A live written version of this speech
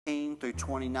through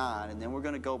 29, and then we're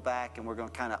going to go back and we're going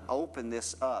to kind of open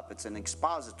this up. It's an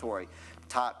expository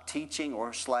type teaching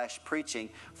or / preaching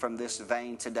from this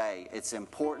vein today. It's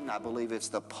important. I believe it's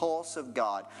the pulse of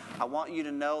God. I want you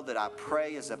to know that I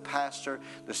pray as a pastor.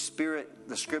 The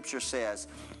Scripture says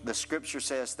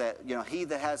that, he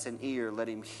that has an ear, let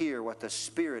him hear what the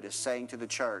Spirit is saying to the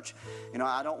church.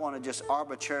 I don't want to just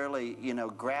arbitrarily,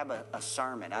 grab a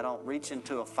sermon. I don't reach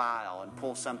into a file and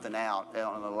pull something out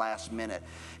on the last minute.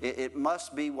 It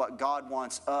must be what God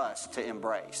wants us to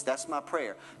embrace. That's my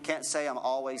prayer. Can't say I'm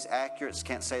always accurate.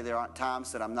 Can't say there aren't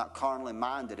times that I'm not carnally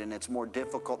minded and it's more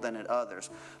difficult than at others.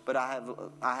 But I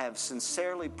have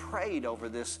sincerely prayed over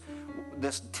this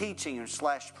teaching or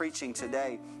 / preaching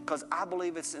today because I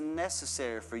believe it's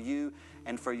necessary for you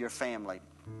and for your family.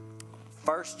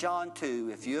 1 John 2,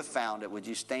 if you have found it, would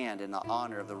you stand in the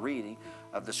honor of the reading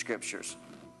of the Scriptures?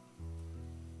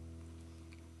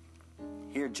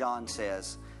 Here John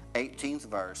says, 18th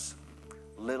verse,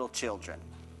 little children,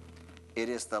 it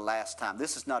is the last time.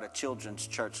 This is not a children's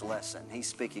church lesson. He's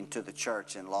speaking to the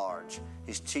church in large.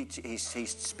 He's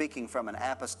speaking from an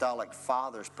apostolic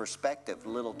father's perspective,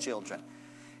 little children.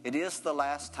 It is the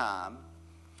last time.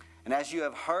 And as you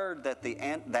have heard that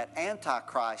that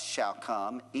Antichrist shall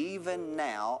come, even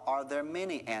now are there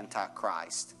many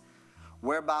Antichrists,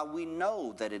 whereby we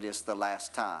know that it is the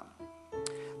last time.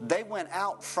 They went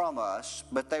out from us,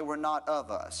 but they were not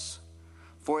of us.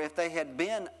 For if they had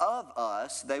been of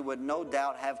us, they would no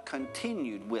doubt have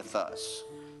continued with us.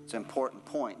 It's an important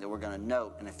point that we're going to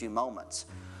note in a few moments.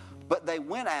 But they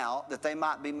went out that they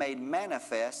might be made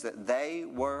manifest that they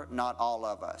were not all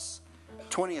of us.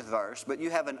 20th verse, but you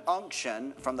have an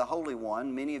unction from the Holy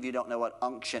One. Many of you don't know what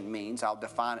unction means. I'll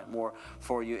define it more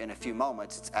for you in a few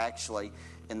moments. It's actually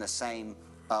in the same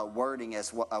wording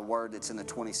as a word that's in the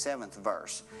 27th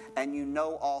verse. And you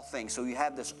know all things. So you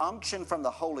have this unction from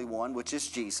the Holy One, which is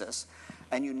Jesus,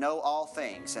 and you know all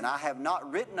things. And I have not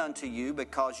written unto you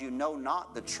because you know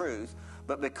not the truth,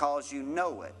 but because you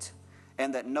know it,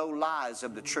 and that no lies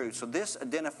of the truth. So this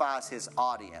identifies his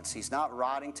audience. He's not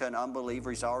writing to an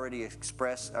unbeliever. He's already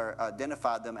expressed or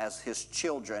identified them as his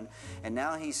children. And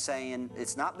now he's saying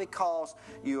it's not because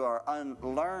you are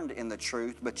unlearned in the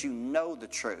truth, but you know the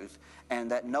truth, and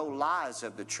that no lies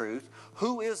of the truth.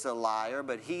 Who is a liar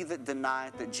but he that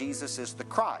denieth that Jesus is the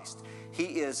Christ?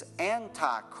 He is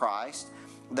Antichrist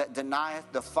that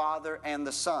denieth the Father and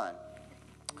the Son.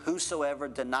 Whosoever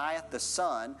denieth the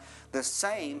Son, the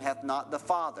same hath not the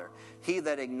Father. He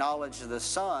that acknowledgeth the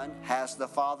Son has the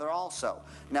Father also.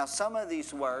 Now, some of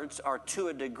these words are to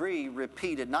a degree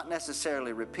repeated, not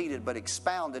necessarily repeated, but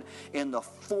expounded in the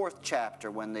 4th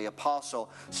chapter when the apostle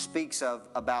speaks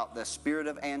about the spirit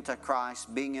of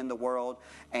Antichrist being in the world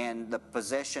and the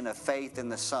possession of faith in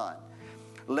the Son.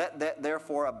 Let that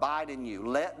therefore abide in you.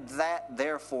 Let that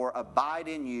therefore abide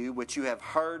in you which you have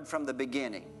heard from the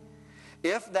beginning.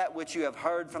 If that which you have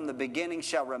heard from the beginning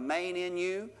shall remain in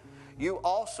you, you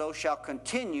also shall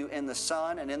continue in the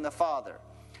Son and in the Father.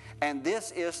 And this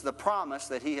is the promise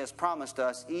that he has promised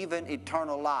us, even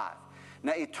eternal life.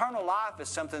 Now, eternal life is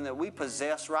something that we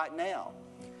possess right now.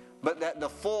 But that the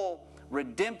full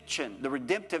redemption, the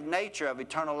redemptive nature of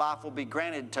eternal life will be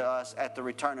granted to us at the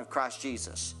return of Christ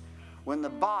Jesus. When the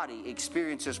body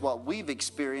experiences what we've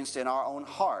experienced in our own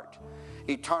heart.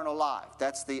 Eternal life.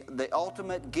 That's the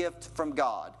ultimate gift from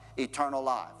God, eternal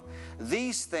life.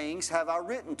 These things have I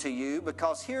written to you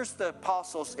because here's the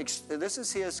apostle's, this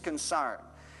is his concern.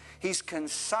 He's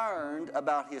concerned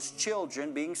about his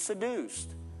children being seduced.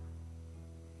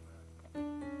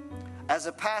 As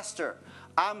a pastor,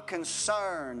 I'm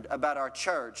concerned about our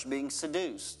church being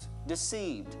seduced,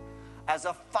 deceived. As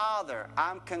a father,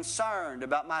 I'm concerned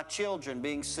about my children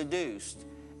being seduced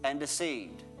and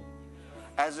deceived.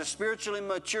 As a spiritually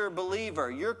mature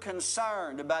believer, you're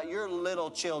concerned about your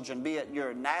little children, be it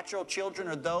your natural children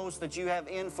or those that you have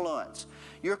influence.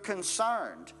 You're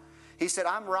concerned. He said,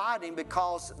 I'm writing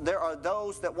because there are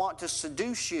those that want to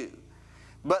seduce you.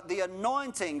 But the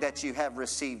anointing that you have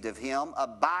received of him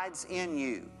abides in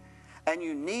you. And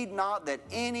you need not that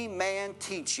any man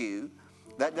teach you.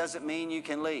 That doesn't mean you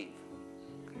can leave.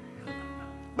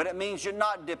 But it means you're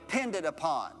not dependent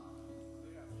upon.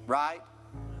 Right?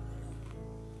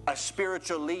 A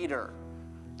spiritual leader.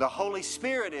 The Holy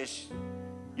Spirit is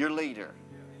your leader.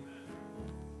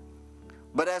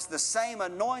 But as the same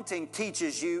anointing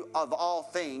teaches you of all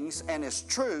things and is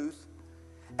truth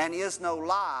and is no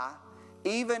lie,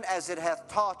 even as it hath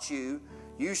taught you,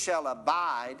 you shall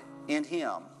abide in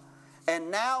him.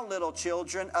 And now, little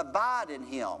children, abide in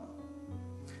him,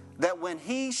 that when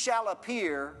he shall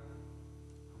appear,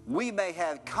 we may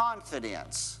have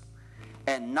confidence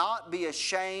and not be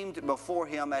ashamed before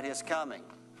him at his coming.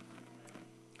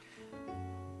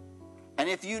 And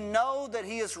if you know that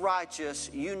he is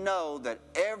righteous, you know that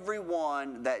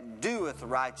everyone that doeth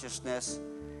righteousness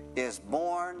is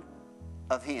born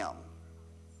of him.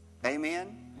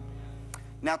 Amen?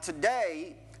 Now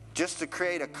today, just to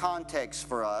create a context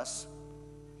for us,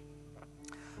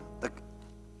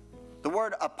 the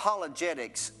word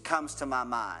apologetics comes to my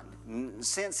mind.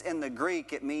 Since in the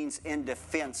Greek it means in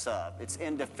defense of. It's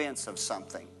in defense of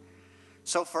something.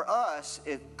 So for us,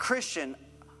 Christian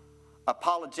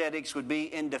apologetics would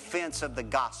be in defense of the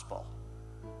gospel.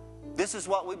 This is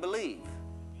what we believe.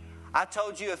 I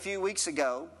told you a few weeks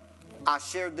ago, I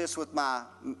shared this with my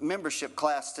membership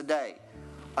class today.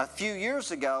 A few years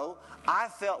ago, I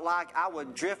felt like I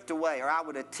would drift away, or I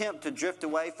would attempt to drift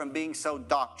away from being so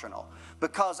doctrinal.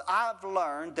 Because I've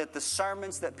learned that the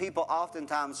sermons that people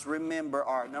oftentimes remember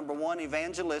are, number one,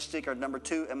 evangelistic, or number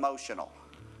two, emotional.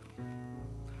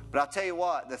 But I'll tell you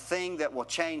what, the thing that will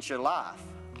change your life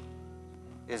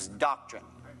is doctrine.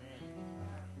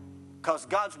 Because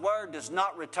God's Word does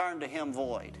not return to Him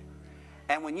void.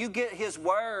 And when you get His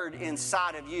Word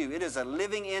inside of you, it is a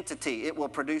living entity. It will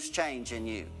produce change in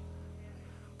you.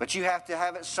 But you have to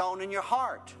have it sown in your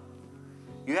heart.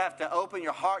 You have to open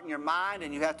your heart and your mind,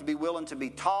 and you have to be willing to be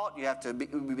taught. You have to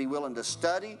be willing to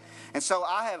study. And so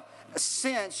I have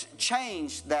since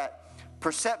changed that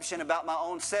perception about my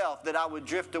own self, that I would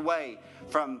drift away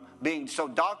from being so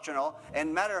doctrinal.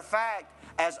 And matter of fact,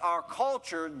 as our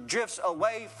culture drifts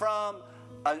away from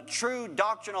a true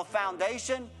doctrinal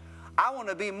foundation, I want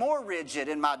to be more rigid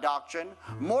in my doctrine,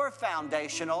 more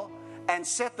foundational, and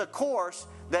set the course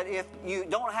that if you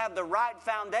don't have the right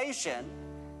foundation,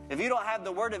 if you don't have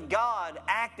the Word of God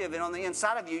active and on the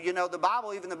inside of you, you know, the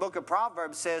Bible, even the book of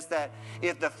Proverbs, says that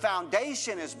if the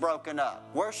foundation is broken up,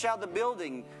 where shall the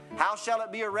building, how shall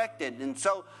it be erected? And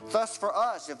so, thus for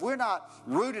us, if we're not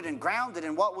rooted and grounded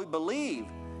in what we believe,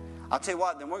 I'll tell you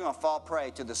what, then we're going to fall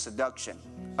prey to the seduction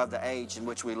of the age in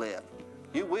which we live.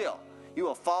 You will. You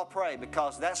will fall prey,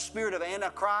 because that spirit of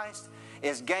Antichrist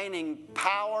is gaining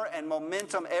power and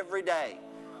momentum every day.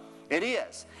 It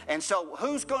is. And so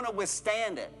who's going to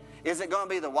withstand it? Is it going to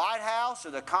be the White House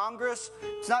or the Congress?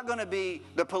 It's not going to be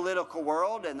the political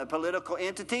world and the political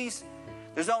entities.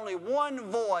 There's only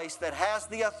one voice that has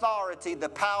the authority, the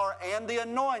power, and the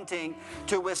anointing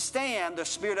to withstand the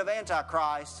spirit of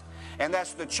Antichrist, and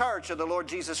that's the church of the Lord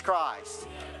Jesus Christ.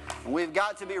 We've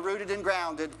got to be rooted and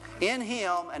grounded in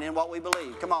Him and in what we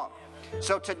believe. Come on.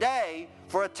 So today,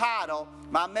 for a title,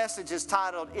 my message is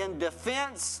titled, In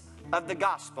Defense of the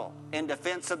Gospel. In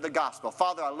defense of the gospel.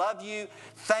 Father, I love you.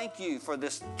 Thank you for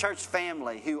this church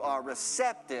family who are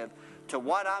receptive to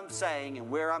what I'm saying and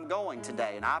where I'm going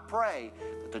today. And I pray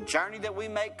that the journey that we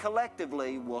make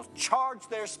collectively will charge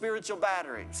their spiritual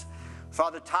batteries.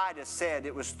 Father, Titus said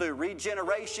it was through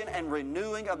regeneration and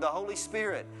renewing of the Holy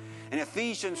Spirit. In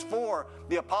Ephesians 4,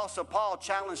 the Apostle Paul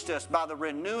challenged us by the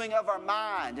renewing of our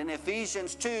mind. In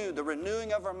Ephesians 2, the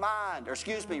renewing of our mind.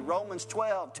 Romans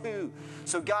 12, 2.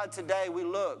 So God, today we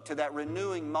look to that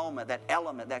renewing moment, that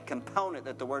element, that component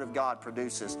that the Word of God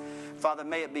produces. Father,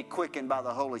 may it be quickened by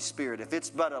the Holy Spirit. If it's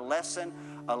but a lesson,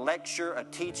 a lecture, a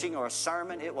teaching, or a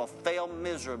sermon, it will fail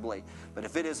miserably. But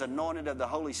if it is anointed of the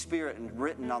Holy Spirit and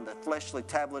written on the fleshly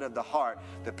tablet of the heart,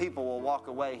 the people will walk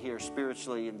away here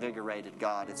spiritually invigorated,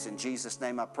 God. It's in Jesus'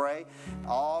 name I pray.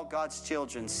 All God's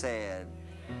children said,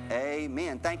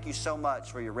 amen. Thank you so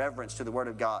much for your reverence to the Word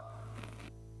of God.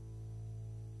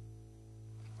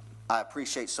 I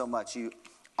appreciate so much you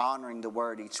honoring the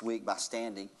Word each week by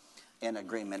standing in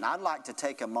agreement. I'd like to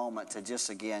take a moment to just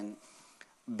again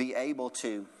be able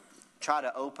to try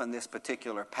to open this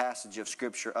particular passage of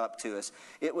Scripture up to us.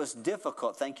 It was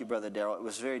difficult, thank you, Brother Darrell, it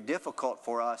was very difficult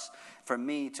for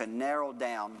me to narrow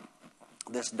down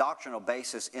this doctrinal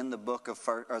basis in the book of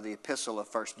the epistle of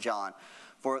 1 John.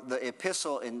 For the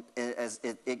epistle, as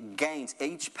it gains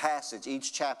each passage,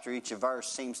 each chapter, each verse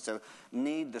seems to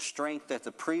need the strength that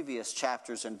the previous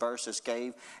chapters and verses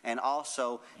gave, and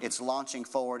also it's launching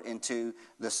forward into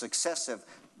the successive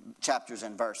chapters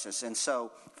and verses. And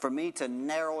so for me to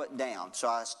narrow it down, so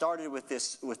I started with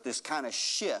this kind of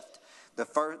shift.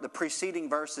 The preceding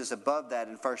verses above that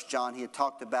in 1 John, he had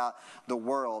talked about the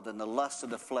world and the lust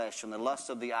of the flesh and the lust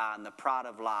of the eye and the pride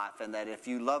of life, and that if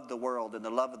you love the world and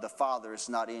the love of the Father is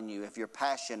not in you, if your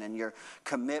passion and your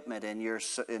commitment and your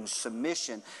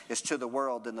submission is to the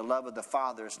world, then the love of the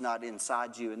Father is not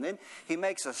inside you. And then he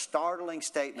makes a startling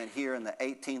statement here in the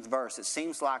 18th verse. It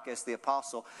seems like as the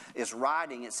apostle is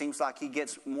writing, it seems like he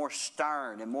gets more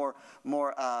stern and more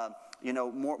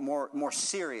more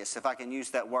serious, if I can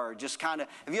use that word. Just kind of,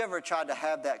 have you ever tried to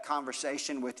have that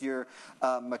conversation with your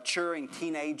maturing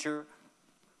teenager?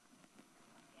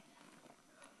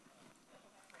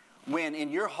 When in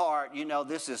your heart,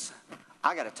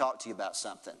 I got to talk to you about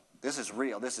something. This is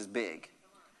real. This is big.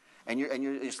 And you're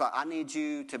it's like, I need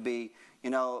you to be,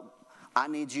 I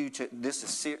need you to, this is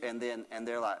serious. And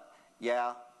they're like,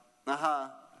 yeah,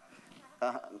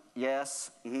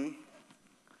 yes,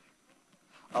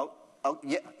 oh,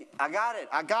 yeah, I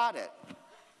got it.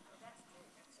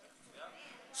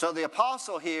 So the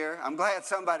apostle here, I'm glad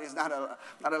somebody's not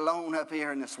alone up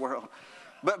here in this world.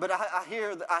 But I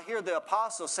hear the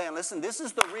apostle saying, listen, this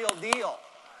is the real deal.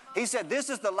 He said, this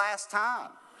is the last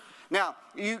time. Now,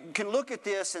 you can look at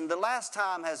this, and the last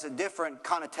time has a different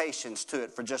connotations to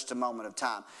it for just a moment of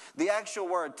time. The actual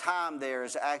word time there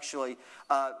is actually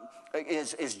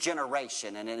is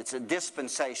generation, and it's a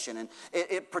dispensation. And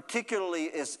it particularly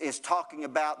is talking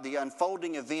about the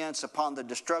unfolding events upon the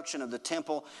destruction of the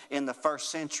temple in the first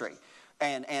century.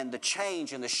 And the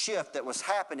change and the shift that was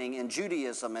happening in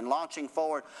Judaism and launching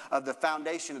forward of the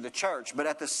foundation of the church. But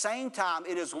at the same time,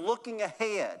 it is looking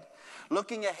ahead.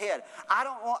 Looking ahead. I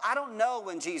don't know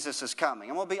when Jesus is coming.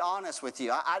 I'm going to be honest with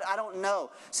you. I don't know.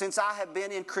 Since I have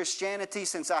been in Christianity,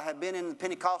 since I have been in the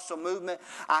Pentecostal movement,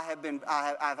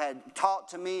 I've had taught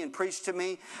to me and preached to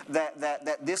me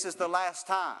that this is the last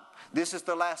time. This is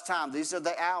the last time. These are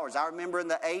the hours. I remember in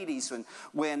the 80s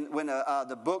when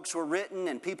the books were written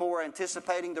and people were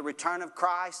anticipating the return of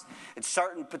Christ at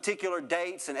certain particular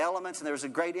dates and elements, and there was a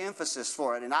great emphasis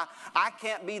for it. And I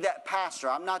can't be that pastor.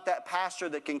 I'm not that pastor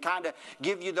that can kind of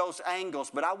give you those angles.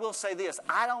 But I will say this.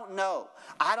 I don't know.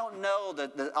 I don't know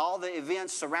all the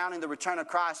events surrounding the return of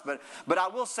Christ. But I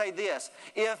will say this.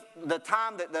 If the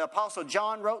time that the Apostle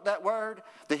John wrote that word,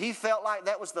 that he felt like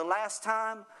that was the last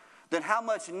time, then how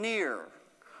much nearer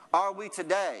are we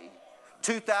today,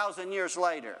 2,000 years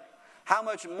later? How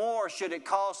much more should it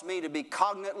cost me to be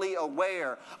cognitantly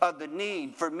aware of the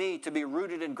need for me to be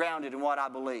rooted and grounded in what I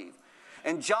believe?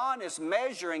 And John is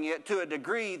measuring it to a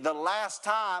degree the last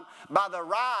time by the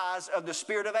rise of the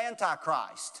spirit of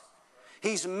Antichrist.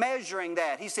 He's measuring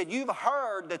that. He said, you've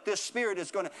heard that this spirit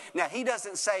is going to... Now, he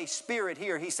doesn't say spirit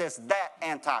here. He says that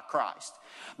Antichrist.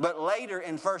 But later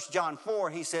in 1 John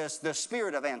 4, he says the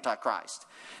spirit of Antichrist.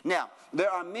 Now, there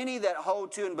are many that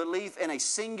hold to and believe in a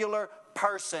singular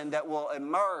person that will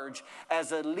emerge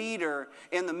as a leader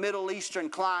in the Middle Eastern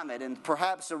climate, and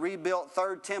perhaps a rebuilt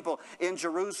third temple in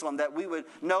Jerusalem that we would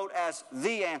note as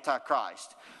the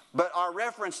Antichrist. But our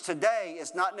reference today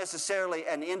is not necessarily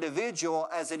an individual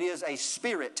as it is a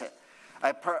spirit,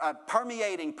 a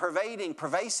permeating, pervading,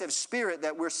 pervasive spirit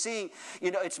that we're seeing.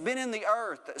 It's been in the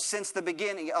earth since the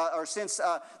beginning, or since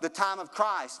the time of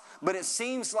Christ. But it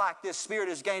seems like this spirit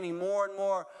is gaining more and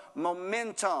more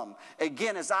momentum.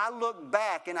 Again, as I look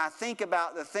back and I think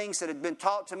about the things that had been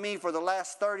taught to me for the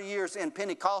last 30 years in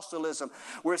Pentecostalism,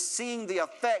 we're seeing the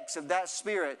effects of that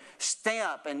spirit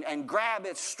stamp and grab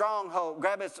its stronghold,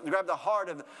 grab the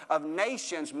heart of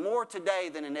nations more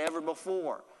today than ever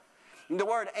before. The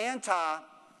word anti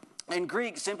in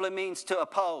Greek simply means to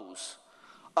oppose.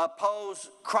 Oppose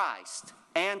Christ.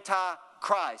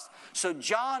 Anti-Christ. So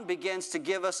John begins to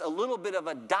give us a little bit of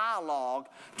a dialogue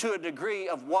to a degree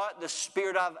of what the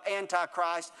spirit of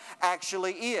Antichrist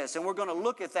actually is. And we're going to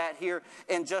look at that here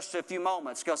in just a few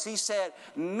moments. Because he said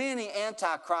many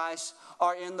Antichrists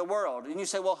are in the world. And you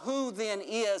say, well, who then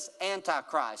is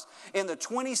Antichrist? In the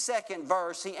 22nd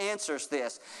verse, he answers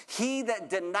this. He that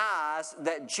denies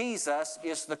that Jesus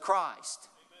is the Christ.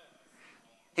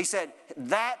 He said,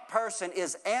 that person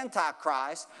is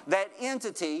Antichrist, that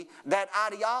entity, that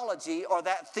ideology, or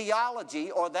that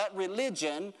theology, or that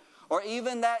religion, or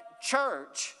even that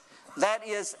church, that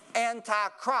is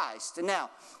Antichrist. Now,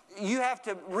 you have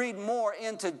to read more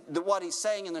into what he's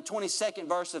saying in the 22nd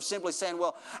verse of simply saying,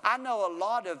 well, I know a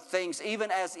lot of things, even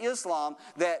as Islam,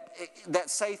 that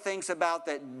say things about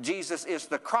that Jesus is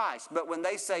the Christ. But when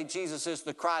they say Jesus is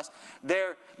the Christ,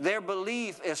 their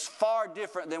belief is far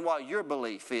different than what your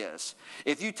belief is.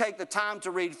 If you take the time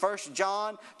to read 1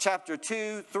 John chapter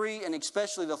 2, 3, and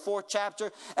especially the 4th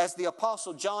chapter, as the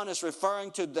Apostle John is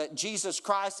referring to that Jesus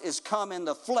Christ is come in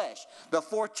the flesh. The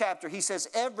 4th chapter, he says,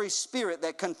 every spirit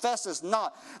that confesses confesses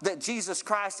not that Jesus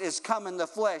Christ is come in the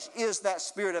flesh is that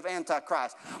spirit of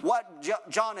Antichrist. What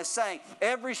John is saying,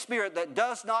 every spirit that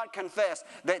does not confess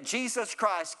that Jesus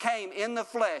Christ came in the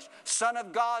flesh, Son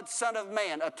of God, Son of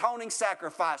Man, atoning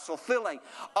sacrifice, fulfilling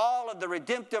all of the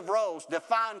redemptive roles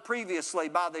defined previously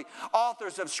by the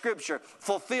authors of Scripture,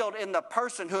 fulfilled in the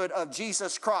personhood of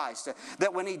Jesus Christ.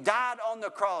 That when He died on the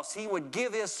cross, He would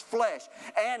give His flesh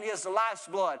and His life's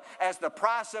blood as the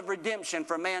price of redemption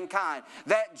for mankind.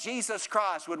 That Jesus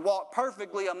Christ would walk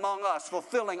perfectly among us,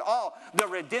 fulfilling all the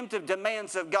redemptive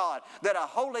demands of God. That a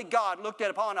holy God looked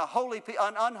upon an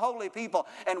unholy people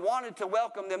and wanted to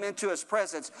welcome them into His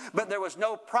presence. But there was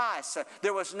no price,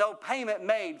 there was no payment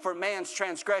made for man's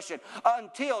transgression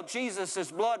until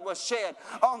Jesus' blood was shed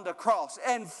on the cross.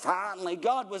 And finally,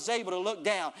 God was able to look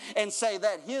down and say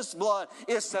that His blood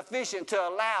is sufficient to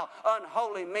allow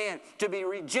unholy men to be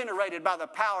regenerated by the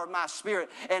power of my Spirit,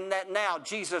 and that now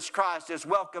Jesus Christ is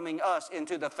welcoming us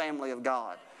into the family of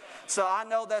God. So I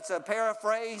know that's a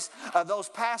paraphrase of those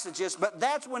passages, but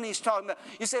that's when he's talking about.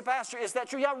 You say, Pastor, is that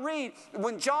true? Yeah, read.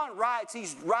 When John writes,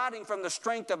 he's writing from the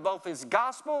strength of both his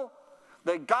gospel,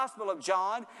 the Gospel of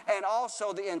John, and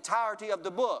also the entirety of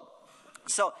the book.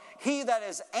 So he that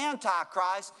is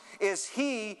Antichrist is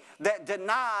he that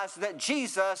denies that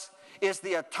Jesus is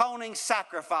the atoning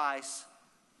sacrifice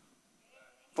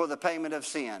for the payment of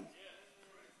sin.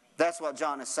 That's what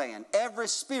John is saying. Every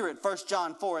spirit, 1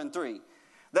 John 4 and 3,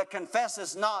 that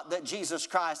confesses not that Jesus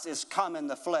Christ is come in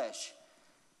the flesh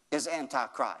is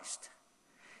Antichrist.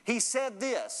 He said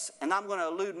this, and I'm going to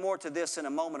allude more to this in a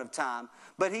moment of time,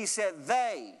 but he said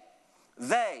they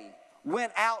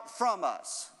went out from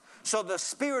us. So the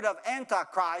spirit of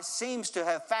Antichrist seems to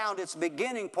have found its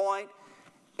beginning point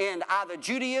in either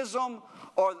Judaism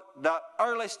or the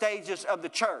early stages of the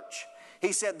church.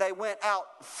 He said they went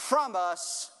out from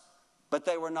us, but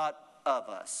they were not of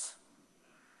us.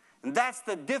 And that's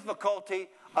the difficulty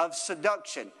of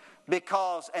seduction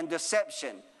and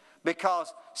deception,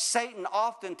 because Satan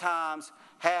oftentimes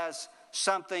has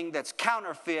something that's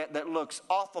counterfeit that looks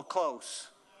awful close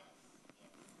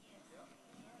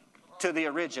to the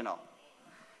original.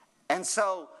 And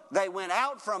so they went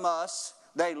out from us,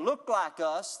 they looked like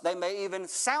us, they may even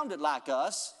sounded like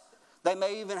us, they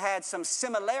may even had some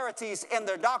similarities in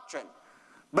their doctrine,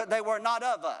 but they were not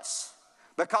of us.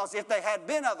 Because if they had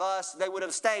been of us, they would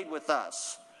have stayed with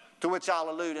us, to which I'll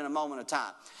allude in a moment of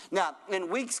time. Now, in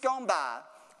weeks gone by,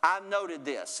 I've noted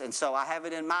this, and so I have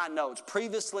it in my notes,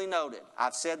 previously noted.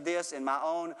 I've said this in my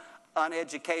own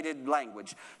uneducated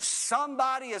language.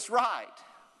 Somebody is right,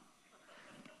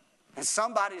 and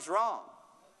somebody's wrong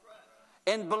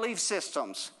in belief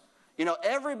systems. You know,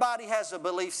 everybody has a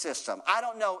belief system. I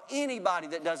don't know anybody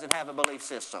that doesn't have a belief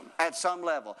system at some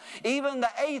level. Even the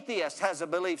atheist has a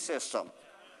belief system.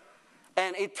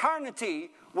 And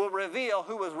eternity will reveal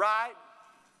who was right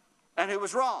and who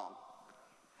was wrong.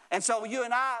 And so you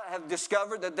and I have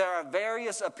discovered that there are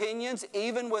various opinions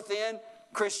even within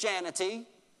Christianity.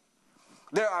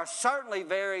 There are certainly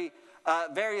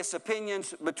various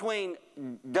opinions between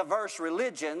diverse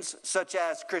religions, such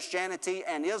as Christianity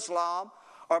and Islam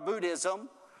or Buddhism.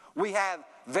 We have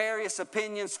various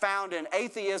opinions found in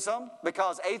atheism,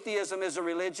 because atheism is a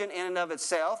religion in and of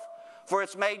itself, for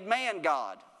it's made man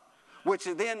God, which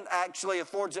then actually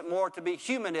affords it more to be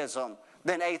humanism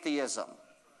than atheism.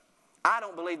 I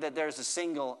don't believe that there's a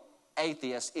single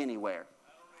atheist anywhere.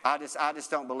 I just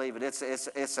don't believe it.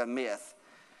 It's a myth.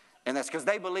 And that's because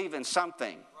they believe in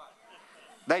something.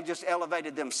 They just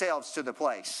elevated themselves to the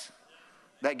place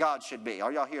that God should be.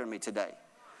 Are y'all hearing me today?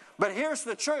 But here's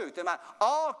the truth. And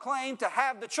all claim to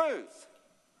have the truth.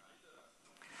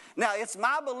 Now, it's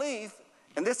my belief,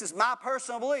 and this is my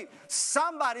personal belief,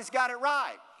 somebody's got it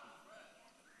right.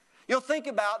 You'll think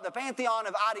about the pantheon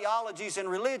of ideologies and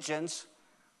religions.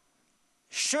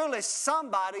 Surely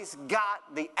somebody's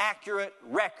got the accurate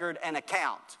record and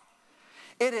account.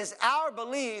 It is our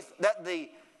belief that the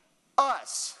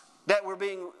us that we're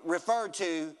being referred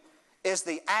to is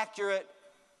the accurate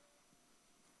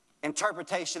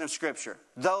interpretation of Scripture.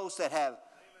 Those that have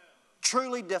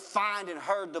truly defined and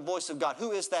heard the voice of God.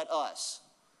 Who is that us?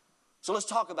 So let's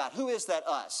talk about who is that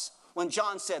us. When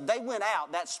John said they went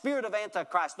out, that spirit of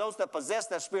Antichrist, those that possess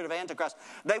that spirit of Antichrist,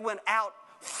 they went out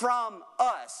from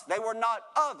us. They were not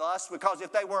of us, because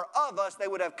if they were of us, they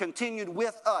would have continued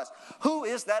with us. Who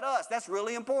is that us? That's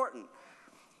really important.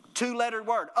 Two-lettered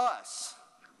word, us.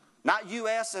 Not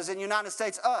U.S. as in United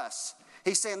States, us.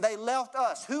 He's saying they left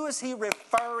us. Who is he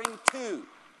referring to?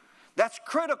 That's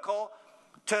critical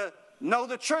to know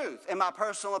the truth, in my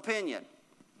personal opinion.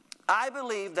 I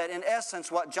believe that in essence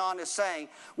what John is saying,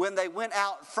 when they went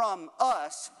out from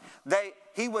us,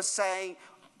 he was saying,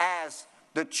 as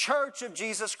the church of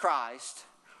Jesus Christ,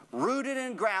 rooted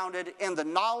and grounded in the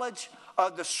knowledge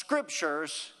of the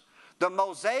Scriptures, the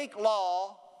Mosaic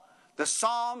Law, the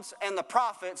Psalms, and the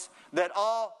prophets that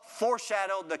all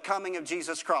foreshadowed the coming of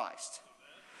Jesus Christ.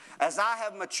 As I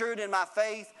have matured in my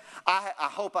faith, I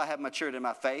hope I have matured in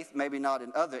my faith. Maybe not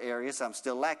in other areas. I'm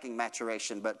still lacking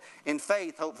maturation. But in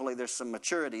faith, hopefully there's some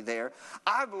maturity there.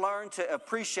 I've learned to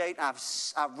appreciate,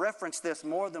 I've referenced this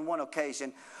more than one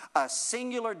occasion, a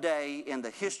singular day in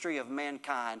the history of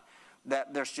mankind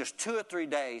that there's just 2 or 3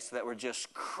 days that were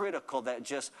just critical,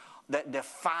 that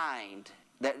defined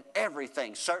that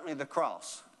everything, certainly the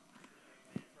cross.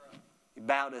 He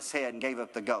bowed his head and gave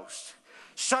up the ghost.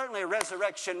 Certainly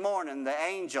resurrection morning, the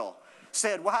angel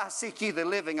said, "Why seek ye the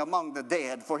living among the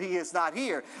dead? For he is not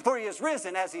here, for he is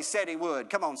risen as he said he would."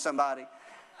 Come on, somebody.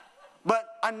 But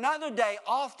another day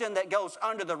often that goes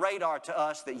under the radar to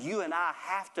us, that you and I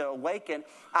have to awaken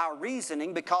our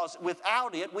reasoning, because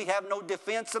without it we have no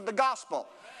defense of the gospel.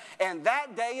 And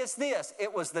that day is this.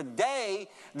 It was the day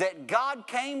that God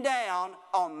came down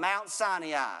on Mount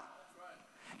Sinai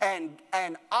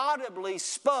and audibly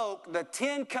spoke the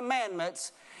 10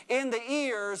 Commandments in the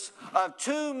ears of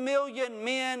 2 million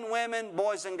men, women,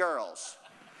 boys, and girls.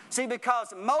 See,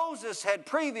 because Moses had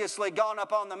previously gone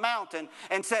up on the mountain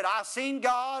and said, "I've seen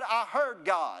God, I heard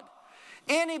God."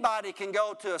 Anybody can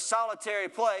go to a solitary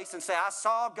place and say, "I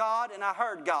saw God and I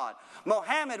heard God."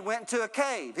 Muhammad went to a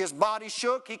cave. His body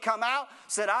shook. He come out,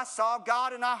 said, "I saw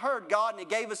God and I heard God," and he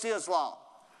gave us Islam.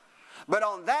 But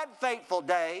on that fateful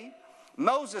day,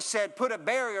 Moses said, "Put a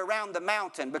barrier around the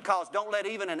mountain, because don't let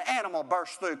even an animal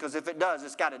burst through, because if it does,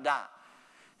 it's got to die."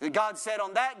 God said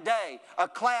on that day, a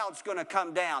cloud's going to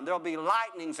come down. There'll be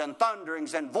lightnings and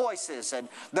thunderings and voices. And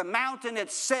the mountain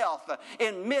itself,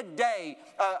 in midday,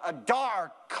 a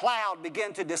dark cloud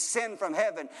began to descend from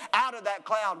heaven. Out of that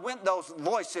cloud went those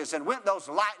voices and went those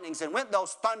lightnings and went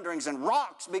those thunderings, and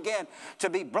rocks began to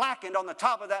be blackened on the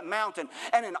top of that mountain.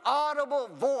 And an audible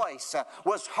voice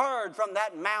was heard from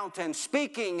that mountain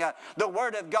speaking the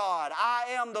word of God. "I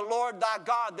am the Lord thy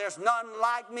God. There's none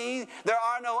like me. There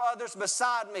are no others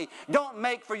beside me. Don't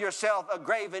make for yourself a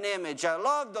graven image.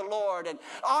 Love the Lord and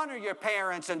honor your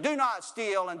parents, and do not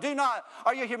steal, and do not..."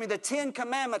 Are you hearing me? The 10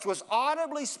 Commandments was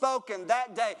audibly spoken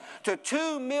that day to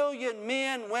 2 million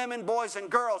men, women, boys, and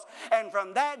girls. And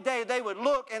from that day they would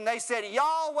look and they said,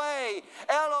 "Yahweh,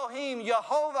 Elohim,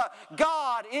 Jehovah,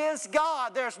 God is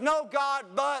God. There's no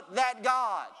God but that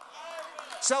God."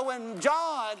 So when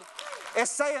John is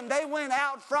saying they went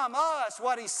out from us,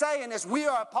 what he's saying is we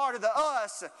are a part of the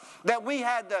us, that we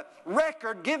had the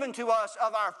record given to us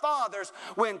of our fathers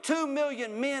when 2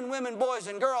 million men, women, boys,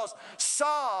 and girls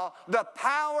saw the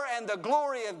power and the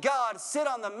glory of God sit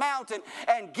on the mountain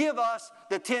and give us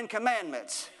the 10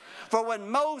 Commandments. For when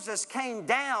Moses came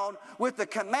down with the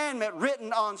commandment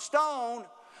written on stone,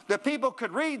 the people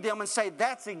could read them and say,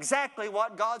 "That's exactly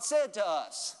what God said to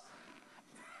us."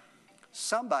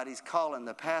 Somebody's calling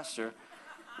the pastor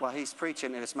while he's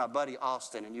preaching, and it's my buddy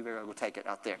Austin, and you better go take it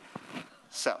out there.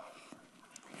 So,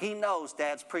 he knows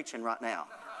Dad's preaching right now.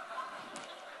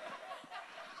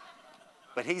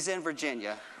 But he's in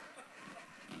Virginia,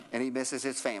 and he misses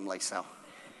his family, so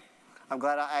I'm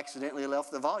glad I accidentally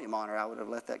left the volume on, or I would have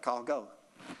let that call go.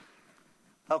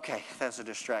 Okay, that's a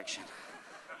distraction.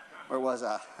 Where was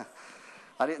I?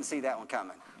 I didn't see that one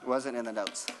coming. It wasn't in the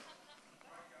notes.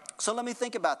 So let me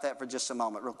think about that for just a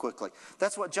moment real quickly.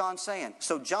 That's what John's saying.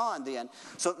 So John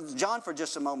for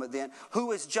just a moment then.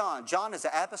 Who is John? John is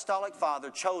the apostolic father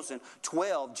chosen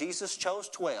 12. Jesus chose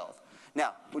 12.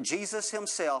 Now, Jesus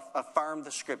himself affirmed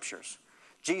the Scriptures.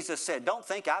 Jesus said, "Don't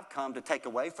think I've come to take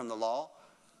away from the law."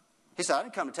 He said, "I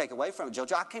didn't come to take away from it,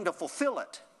 Jojo. I came to fulfill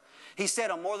it." He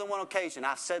said on more than one occasion,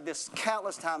 I've said this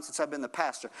countless times since I've been the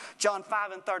pastor, John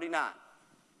 5:39,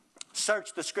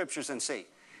 "Search the Scriptures and see."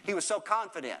 He was so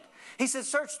confident. He said,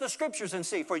 "Search the Scriptures and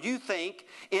see, for you think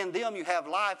in them you have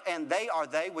life, and they are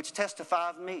they which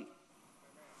testify of me."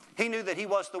 He knew that he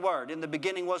was the Word. In the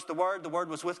beginning was the Word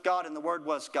was with God, and the Word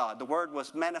was God. The Word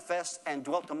was manifest and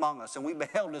dwelt among us, and we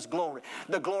beheld His glory.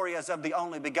 The glory as of the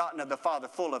only begotten of the Father,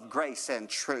 full of grace and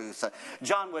truth.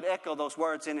 John would echo those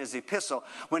words in his epistle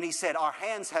when he said, "Our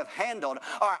hands have handled,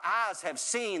 our eyes have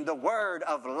seen the Word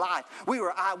of life." We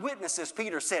were eyewitnesses,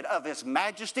 Peter said, of His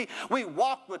majesty. We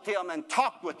walked with Him and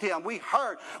talked with Him. We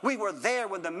heard. We were there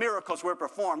when the miracles were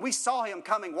performed. We saw Him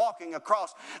coming, walking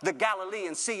across the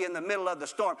Galilean Sea in the middle of the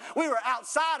storm. We were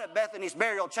outside of Bethany's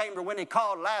burial chamber when he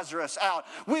called Lazarus out.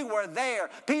 We were there.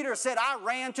 Peter said, I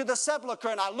ran to the sepulcher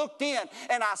and I looked in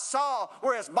and I saw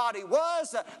where his body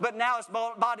was, but now his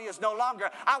body is no longer.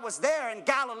 I was there in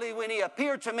Galilee when he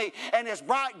appeared to me, and his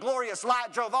bright, glorious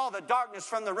light drove all the darkness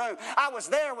from the room. I was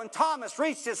there when Thomas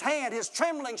reached his hand, his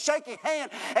trembling, shaking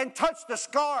hand, and touched the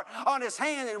scar on his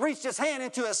hand and reached his hand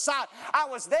into his side. I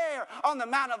was there on the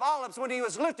Mount of Olives when he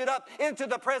was lifted up into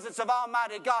the presence of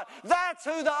Almighty God. That's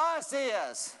who the us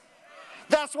is.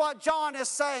 That's what John is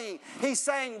saying. He's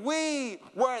saying we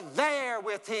were there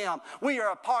with him. We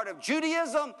are a part of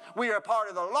Judaism. We are a part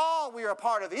of the law. We are a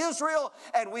part of Israel.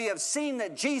 And we have seen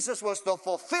that Jesus was the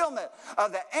fulfillment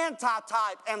of the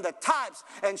antitype and the types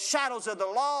and shadows of the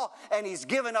law. And he's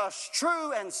given us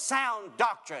true and sound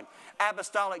doctrine.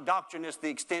 Apostolic doctrine is the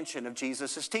extension of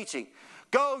Jesus' teaching.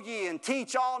 Go ye and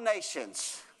teach all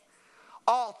nations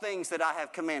all things that I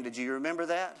have commanded you. You remember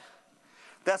that?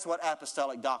 That's what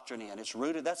apostolic doctrine is. It's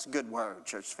rooted, that's a good word,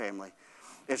 church family.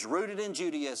 It's rooted in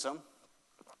Judaism.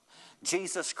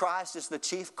 Jesus Christ is the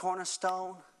chief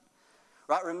cornerstone.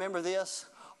 Right, remember this?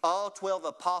 All 12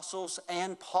 apostles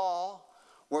and Paul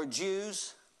were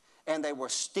Jews, and they were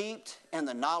steeped in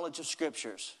the knowledge of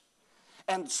Scriptures.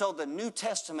 And so the New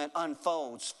Testament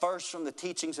unfolds first from the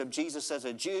teachings of Jesus as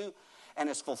a Jew, and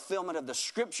its fulfillment of the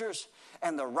Scriptures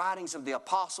and the writings of the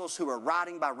apostles who are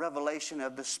writing by revelation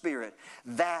of the Spirit.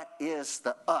 That is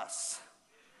the us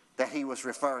that he was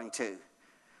referring to.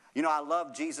 You know, I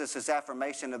love Jesus'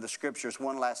 affirmation of the Scriptures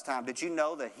one last time. Did you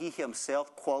know that he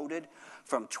himself quoted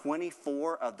from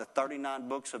 24 of the 39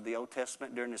 books of the Old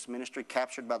Testament during his ministry,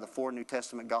 captured by the 4 New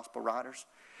Testament gospel writers?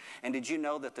 And did you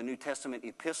know that the New Testament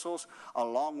epistles,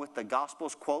 along with the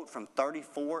Gospels, quote from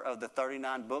 34 of the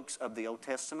 39 books of the Old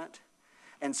Testament?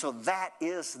 And so that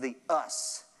is the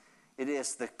us. It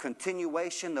is the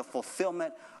continuation, the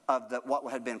fulfillment of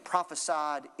what had been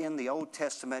prophesied in the Old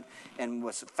Testament and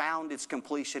was found its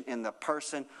completion in the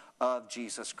person of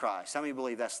Jesus Christ. How many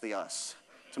believe that's the us?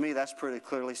 To me, that's pretty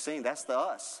clearly seen. That's the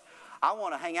us. I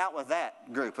want to hang out with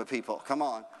that group of people. Come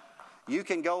on. You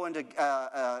can go into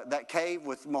that cave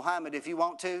with Muhammad if you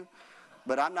want to,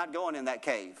 but I'm not going in that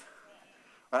cave.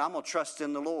 But I'm going to trust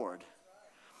in the Lord.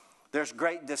 There's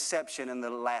great deception in the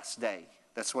last day.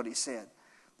 That's what he said.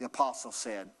 The apostle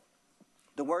said.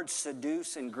 The word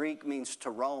seduce in Greek means to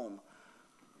roam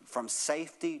from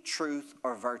safety, truth,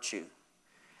 or virtue.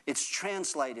 It's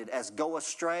translated as go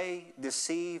astray,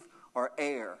 deceive, or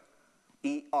err.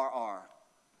 E-R-R.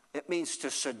 It means to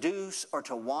seduce or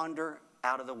to wander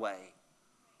out of the way.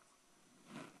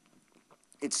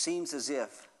 It seems as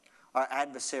if our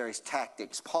adversary's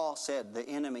tactics, Paul said the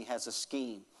enemy has a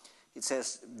scheme. It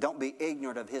says, don't be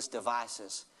ignorant of his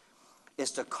devices.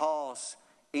 Is to cause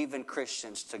even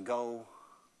Christians to go,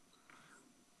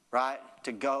 right?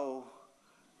 To go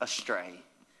astray.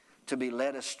 To be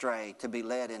led astray. To be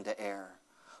led into error.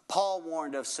 Paul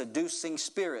warned of seducing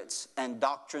spirits and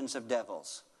doctrines of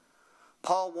devils.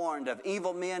 Paul warned of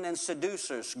evil men and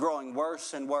seducers growing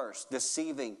worse and worse,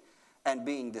 deceiving and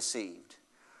being deceived.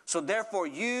 So therefore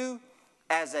you,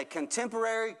 as a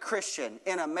contemporary Christian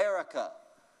in America,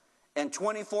 in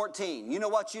 2014, you know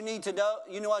what you need to know?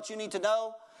 You know what you need to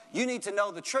know? You need to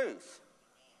know the truth.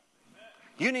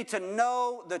 You need to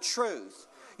know the truth.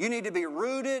 You need to be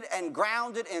rooted and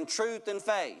grounded in truth and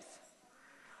faith.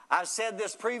 I've said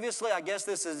this previously. I guess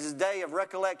this is a day of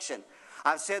recollection.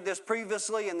 I've said this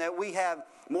previously, in that we have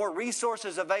more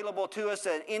resources available to us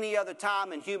than any other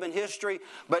time in human history.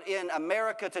 But in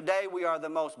America today, we are the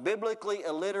most biblically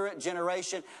illiterate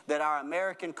generation that our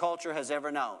American culture has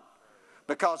ever known.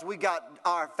 Because we got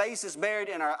our faces buried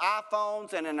in our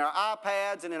iPhones and in our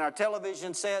iPads and in our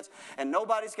television sets, and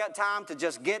nobody's got time to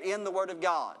just get in the Word of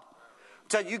God.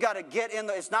 So you got to get in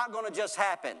it's not going to just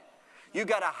happen. You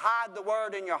got to hide the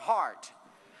Word in your heart.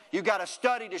 You got to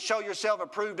study to show yourself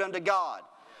approved unto God.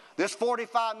 This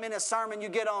 45-minute sermon you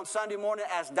get on Sunday morning,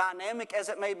 as dynamic as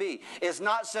it may be, is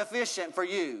not sufficient for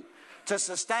you to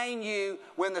sustain you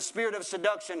when the spirit of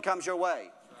seduction comes your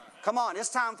way. Come on, it's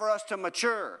time for us to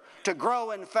mature, to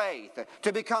grow in faith,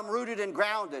 to become rooted and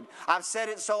grounded. I've said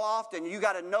it so often, you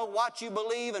got to know what you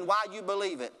believe and why you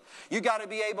believe it. You got to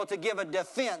be able to give a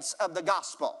defense of the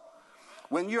gospel.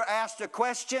 When you're asked a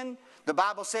question, the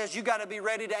Bible says you got to be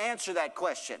ready to answer that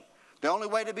question. The only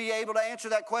way to be able to answer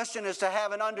that question is to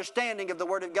have an understanding of the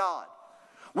Word of God.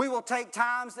 We will take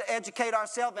times to educate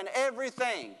ourselves in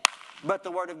everything but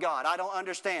the Word of God. I don't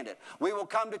understand it. We will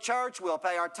come to church, we'll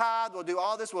pay our tithe, we'll do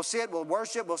all this, we'll sit, we'll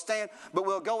worship, we'll stand, but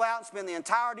we'll go out and spend the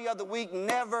entirety of the week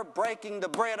never breaking the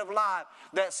bread of life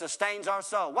that sustains our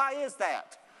soul. Why is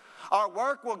that? Our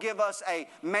work will give us a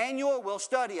manual. We'll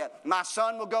study it. My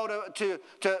son will go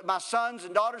my sons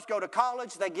and daughters go to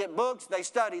college. They get books. They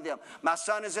study them. My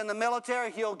son is in the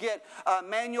military. He'll get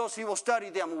manuals. He will study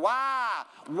them. Why?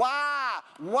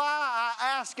 I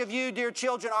ask of you, dear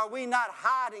children, are we not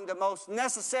hiding the most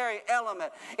necessary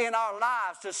element in our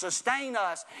lives to sustain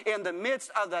us in the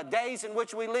midst of the days in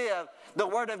which we live, the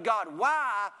Word of God?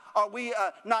 Why are we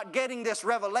not getting this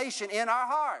revelation in our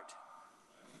heart?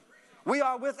 We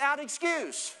are without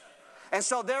excuse. And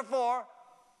so therefore,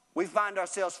 we find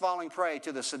ourselves falling prey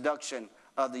to the seduction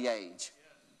of the age.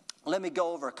 Let me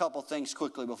go over a couple things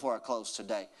quickly before I close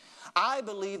today. I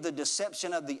believe the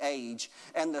deception of the age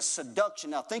and the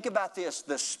seduction. Now think about this,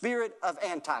 the spirit of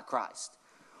Antichrist.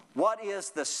 What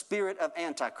is the spirit of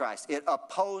Antichrist? It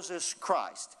opposes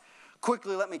Christ.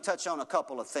 Quickly, let me touch on a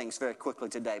couple of things very quickly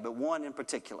today, but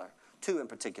two in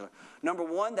particular. Number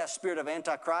one, that spirit of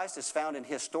Antichrist is found in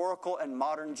historical and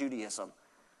modern Judaism.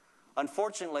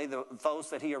 Unfortunately, those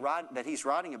that he's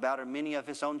writing about are many of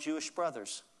his own Jewish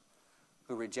brothers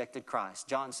who rejected Christ.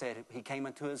 John said he came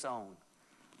unto his own,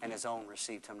 and his own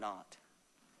received him not.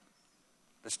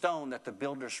 The stone that the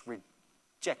builders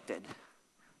rejected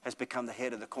has become the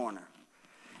head of the corner.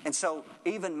 And so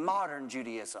even modern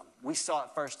Judaism, we saw it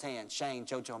firsthand, Shane,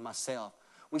 Jojo, and myself.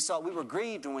 We were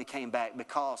grieved when we came back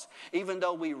because even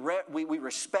though we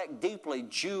respect deeply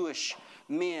Jewish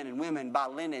men and women by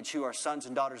lineage who are sons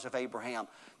and daughters of Abraham,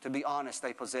 to be honest,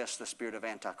 they possess the spirit of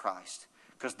Antichrist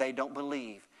because they don't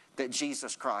believe that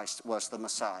Jesus Christ was the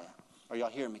Messiah. Are y'all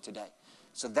hearing me today?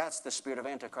 So that's the spirit of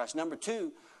Antichrist. Number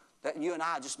two, that you and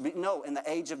I just know in the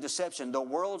age of deception, the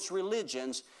world's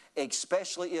religions,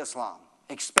 especially Islam,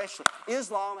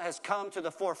 Islam has come to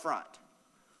the forefront.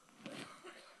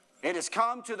 It has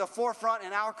come to the forefront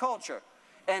in our culture,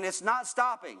 and it's not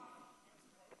stopping.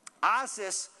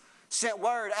 ISIS sent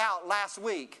word out last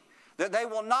week that they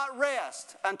will not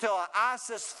rest until an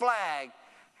ISIS flag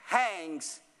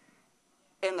hangs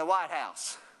in the White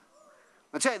House.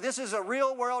 I tell you, this is a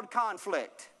real world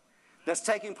conflict that's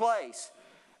taking place,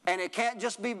 and it can't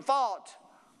just be fought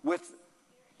with,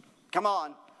 come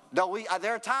on,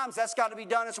 there are times that's got to be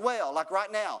done as well, like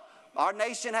right now. Our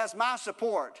nation has my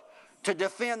support to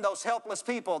defend those helpless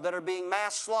people that are being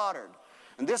mass slaughtered.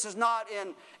 And this is not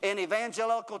in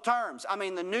evangelical terms. I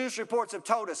mean, the news reports have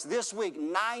told us this week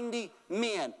 90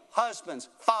 men, husbands,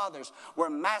 fathers were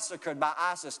massacred by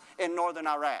ISIS in northern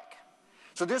Iraq.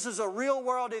 So this is a real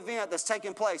world event that's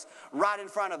taking place right in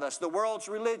front of us. The world's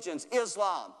religions,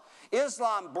 Islam.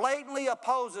 Islam blatantly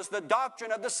opposes the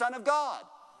doctrine of the Son of God.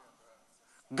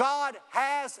 God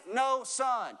has no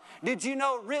son. Did you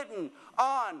know written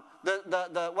on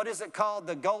the what is it called?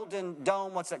 The Golden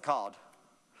Dome, what's it called?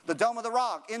 The Dome of the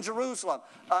Rock in Jerusalem.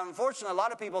 Unfortunately, a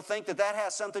lot of people think that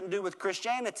has something to do with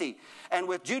Christianity and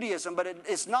with Judaism, but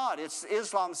it's not. It's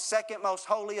Islam's second most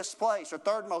holiest place or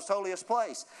third most holiest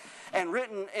place. And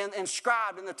written and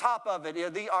inscribed in the top of it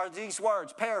are these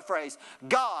words, paraphrase,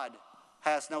 God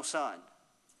has no son.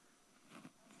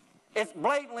 It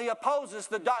blatantly opposes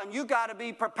the doctrine. You got to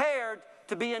be prepared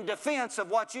to be in defense of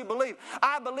what you believe.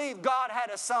 I believe God had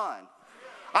a son.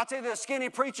 I'll tell you, the skinny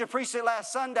preacher preached it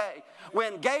last Sunday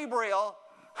when Gabriel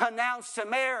announced to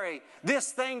Mary,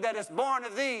 this thing that is born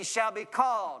of thee shall be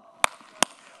called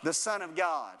the Son of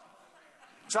God.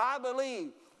 So I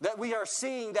believe that we are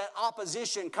seeing that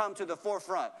opposition come to the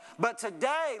forefront. But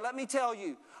today, let me tell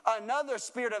you, another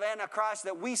spirit of Antichrist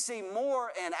that we see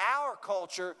more in our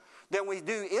culture than we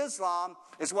do Islam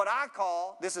is what I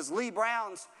call, this is Lee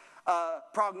Brown's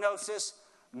prognosis,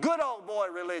 good old boy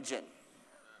religion.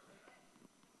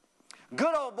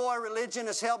 Good old boy religion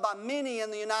is held by many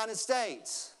in the United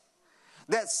States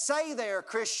that say they are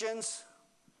Christians,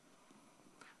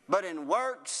 but in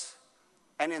works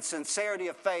and in sincerity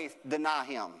of faith deny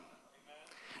Him.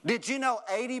 Did you know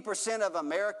 80% of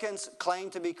Americans claim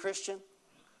to be Christian?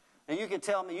 And you can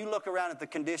tell me, you look around at the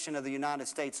condition of the United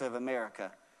States of America,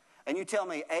 and you tell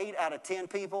me 8 out of 10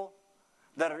 people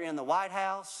that are in the White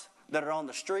House, that are on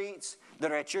the streets,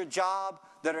 that are at your job,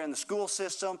 that are in the school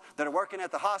system, that are working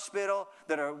at the hospital,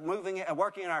 that are working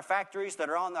in our factories, that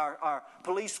are on our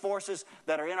police forces,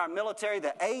 that are in our military,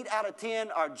 that 8 out of 10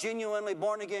 are genuinely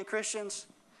born-again Christians?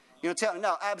 You tell me,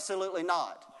 no, absolutely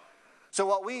not. So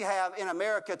what we have in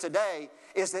America today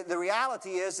is that the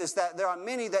reality is that there are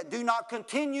many that do not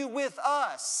continue with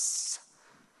us.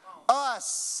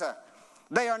 Us.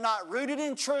 They are not rooted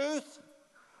in truth,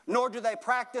 nor do they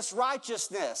practice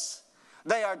righteousness.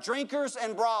 They are drinkers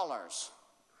and brawlers.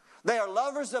 They are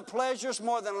lovers of pleasures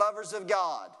more than lovers of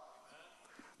God.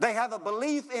 They have a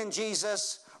belief in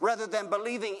Jesus rather than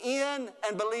believing in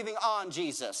and believing on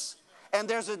Jesus. And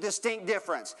there's a distinct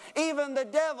difference. Even the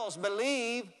devils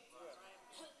believe.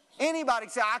 Anybody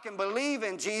can say, I can believe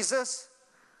in Jesus,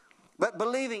 but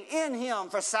believing in Him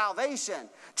for salvation.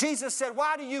 Jesus said,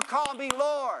 why do you call me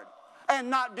Lord and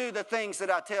not do the things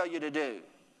that I tell you to do?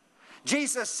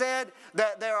 Jesus said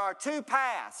that there are two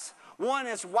paths. One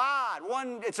is wide.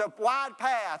 It's a wide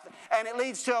path, and it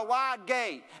leads to a wide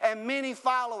gate, and many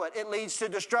follow it. It leads to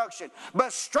destruction.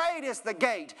 But straight is the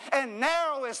gate, and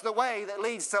narrow is the way that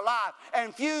leads to life,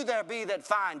 and few there be that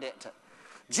find it.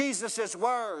 Jesus'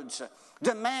 words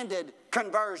demanded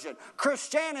conversion.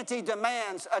 Christianity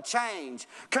demands a change.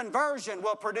 Conversion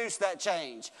will produce that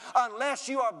change. Unless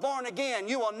you are born again,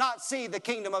 you will not see the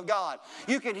kingdom of God.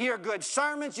 You can hear good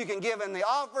sermons, you can give in the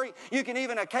offering, you can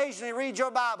even occasionally read your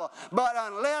Bible. But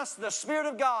unless the Spirit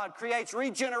of God creates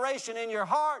regeneration in your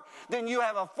heart, then you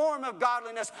have a form of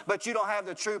godliness, but you don't have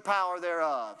the true power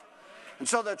thereof. And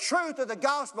so the truth of the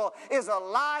gospel is a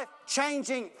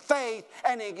life-changing faith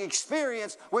and an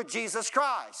experience with Jesus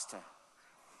Christ.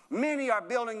 Many are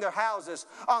building their houses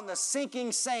on the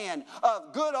sinking sand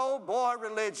of good old boy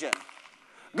religion.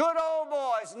 Good old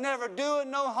boys never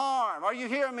doing no harm. Are you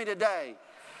hearing me today?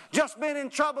 Just been in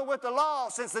trouble with the law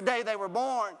since the day they were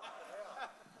born.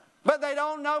 But they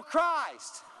don't know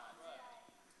Christ.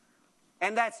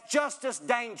 And that's just as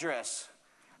dangerous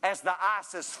as the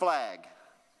ISIS flag,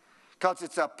 because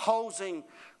it's opposing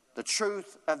the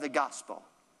truth of the gospel.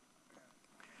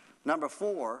 Number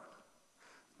 4,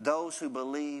 those who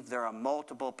believe there are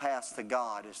multiple paths to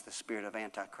God is the spirit of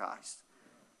Antichrist.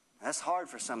 That's hard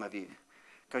for some of you,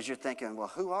 because you're thinking, well,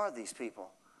 who are these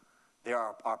people? There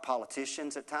are our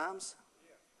politicians at times.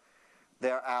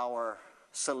 They're our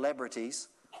celebrities.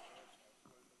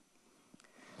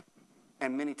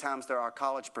 And many times they're our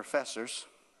college professors.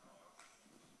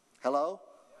 Hello?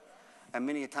 And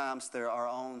many times they're our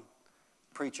own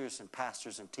preachers and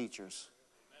pastors and teachers.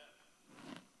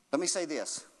 Let me say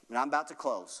this, and I'm about to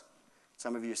close.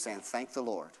 Some of you are saying, thank the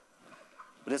Lord.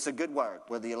 But it's a good word,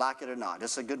 whether you like it or not.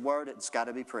 It's a good word. It's got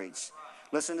to be preached.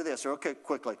 Listen to this real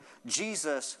quickly.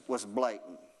 Jesus was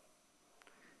blatant.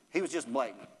 He was just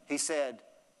blatant. He said,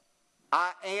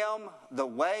 I am the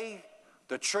way,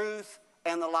 the truth,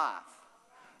 and the life.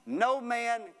 No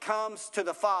man comes to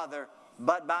the Father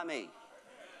but by me.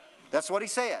 That's what he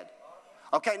said.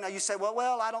 Okay, now you say,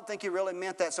 well, I don't think he really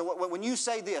meant that. So when you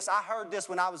say this, I heard this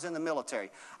when I was in the military.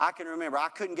 I can remember I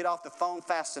couldn't get off the phone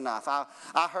fast enough. I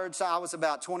heard, I was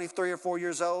about 23 or 4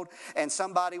 years old, and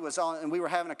somebody was on, and we were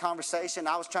having a conversation.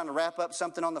 I was trying to wrap up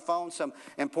something on the phone, some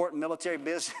important military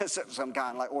business of some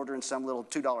kind, like ordering some little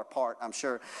 $2 part, I'm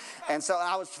sure. And so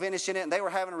I was finishing it, and they were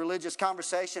having a religious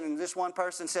conversation, and this one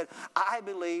person said, I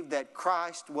believe that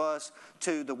Christ was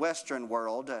to the Western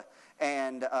world,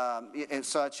 and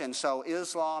such, and so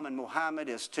Islam and Muhammad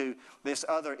is to this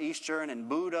other Eastern, and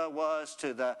Buddha was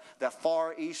to the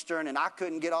far Eastern, and I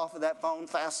couldn't get off of that phone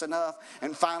fast enough,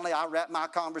 and finally I wrapped my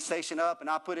conversation up,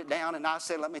 and I put it down, and I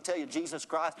said, let me tell you, Jesus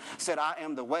Christ said, I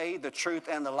am the way, the truth,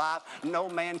 and the life. No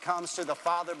man comes to the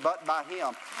Father but by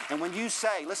Him. And when you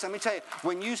say, listen, let me tell you,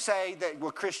 when you say that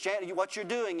we're Christianity, what you're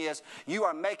doing is you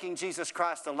are making Jesus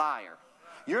Christ a liar.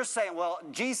 You're saying, well,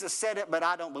 Jesus said it, but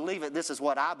I don't believe it. This is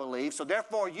what I believe. So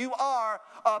therefore, you are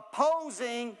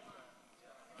opposing.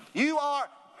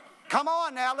 Come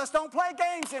on now, let's don't play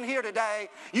games in here today.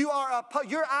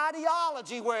 Your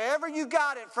ideology, wherever you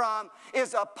got it from,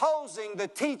 is opposing the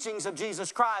teachings of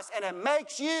Jesus Christ. And it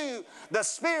makes you the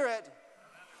spirit.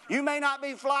 You may not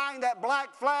be flying that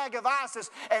black flag of ISIS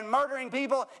and murdering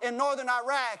people in northern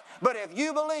Iraq, but if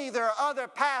you believe there are other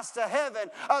paths to heaven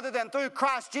other than through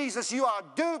Christ Jesus, you are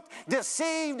duped,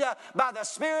 deceived by the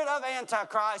spirit of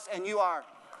Antichrist, and you are,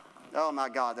 oh my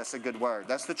God, that's a good word.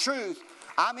 That's the truth.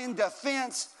 I'm in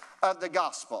defense of the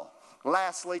gospel.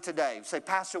 Lastly today, you say,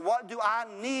 Pastor, what do I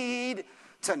need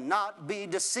to not be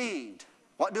deceived?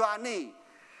 What do I need?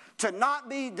 To not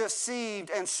be deceived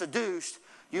and seduced,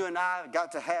 you and I have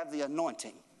got to have the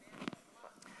anointing.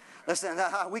 Listen,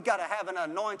 we got to have an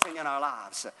anointing in our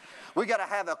lives. We got to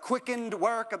have a quickened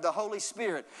work of the Holy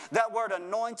Spirit. That word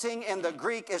anointing in the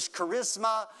Greek is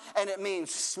charisma, and it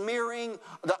means smearing,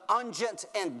 the unguent,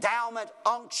 endowment,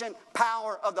 unction,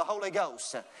 power of the Holy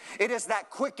Ghost. It is that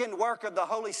quickened work of the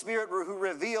Holy Spirit who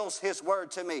reveals His word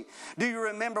to me. Do you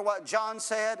remember what John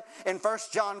said in 1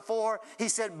 John 4? He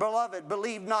said, Beloved,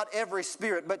 believe not every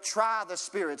spirit, but try the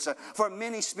spirits, for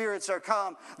many spirits are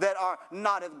come that are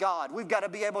not of God. We've got to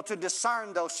be able to to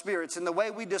discern those spirits. And the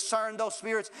way we discern those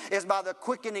spirits is by the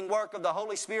quickening work of the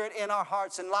Holy Spirit in our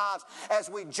hearts and lives as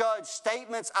we judge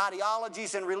statements,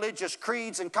 ideologies, and religious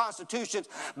creeds and constitutions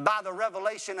by the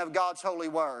revelation of God's holy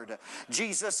word.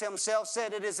 Jesus himself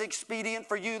said, it is expedient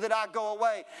for you that I go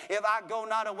away. If I go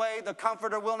not away, the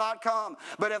Comforter will not come.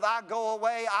 But if I go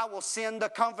away, I will send the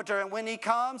Comforter. And when he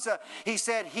comes, he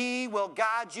said, he will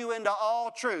guide you into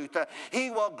all truth. He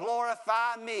will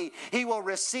glorify me. He will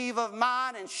receive of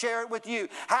mine and share it with you.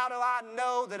 How do I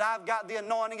know that I've got the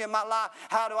anointing in my life?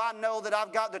 How do I know that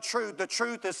I've got the truth? The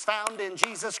truth is found in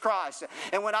Jesus Christ.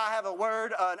 And when I have a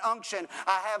word, an unction,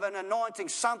 I have an anointing,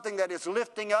 something that is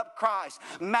lifting up Christ,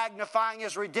 magnifying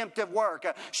his redemptive work,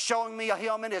 showing me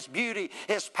him in his beauty,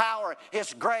 his power,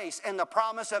 his grace, and the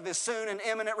promise of his soon and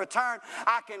imminent return.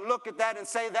 I can look at that and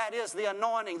say that is the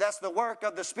anointing. That's the work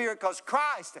of the Spirit, because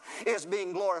Christ is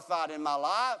being glorified in my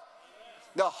life.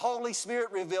 The Holy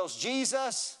Spirit reveals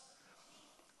Jesus.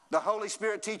 The Holy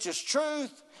Spirit teaches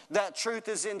truth. That truth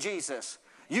is in Jesus.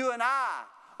 You and I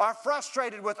are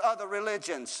frustrated with other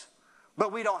religions,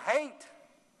 but we don't hate,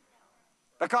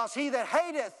 because he that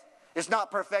hateth is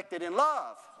not perfected in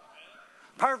love.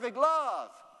 Perfect love.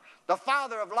 The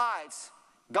Father of lights,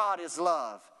 God is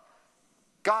love.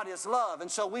 God is love. And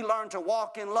so we learn to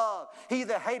walk in love. He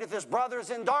that hateth his brother is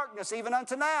in darkness even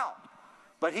unto now.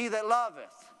 But he that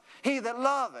loveth,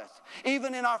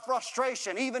 even in our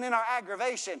frustration, even in our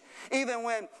aggravation, even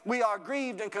when we are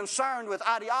grieved and concerned with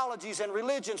ideologies and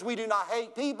religions, we do not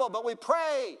hate people, but we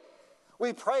pray.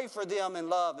 We pray for them in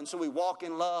love. And so we walk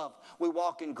in love, we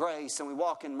walk in grace, and we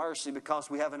walk in mercy because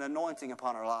we have an anointing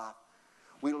upon our life.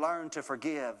 We learn to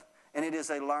forgive, and it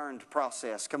is a learned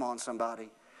process. Come on, somebody.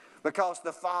 Because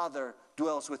the Father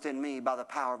dwells within me by the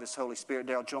power of his Holy Spirit.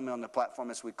 Darrell, join me on the platform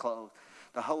as we close.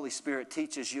 The Holy Spirit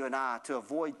teaches you and I to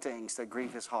avoid things that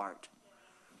grieve his heart.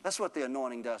 That's what the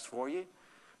anointing does for you.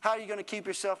 How are you going to keep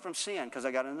yourself from sin? Because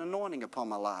I got an anointing upon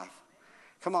my life.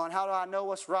 Come on, how do I know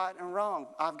what's right and wrong?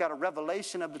 I've got a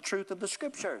revelation of the truth of the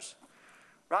Scriptures.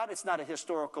 Right? It's not a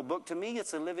historical book to me.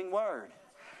 It's a living word.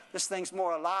 This thing's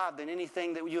more alive than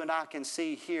anything that you and I can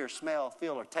see, hear, smell,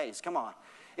 feel, or taste. Come on.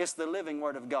 It's the living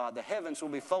word of God. The heavens will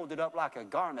be folded up like a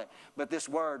garment, but this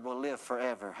word will live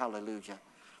forever. Hallelujah.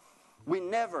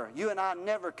 You and I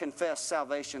never confess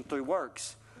salvation through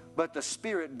works, but the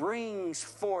Spirit brings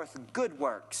forth good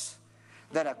works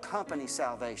that accompany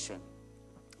salvation.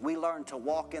 We learn to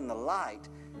walk in the light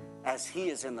as he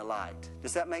is in the light.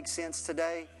 Does that make sense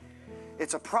today?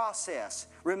 It's a process.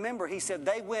 Remember, he said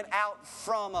they went out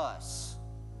from us.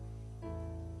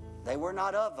 They were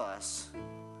not of us,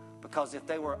 because if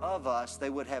they were of us,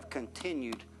 they would have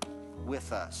continued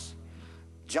with us.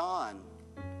 John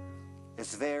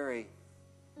is very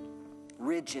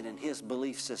rigid in his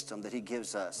belief system that he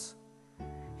gives us.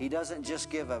 He doesn't just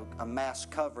give a mass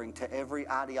covering to every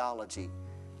ideology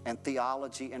and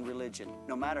theology and religion,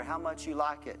 no matter how much you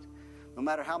like it. No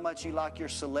matter how much you like your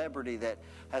celebrity that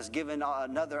has given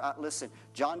another... Listen,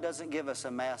 John doesn't give us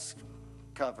a mass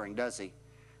covering, does he?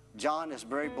 John is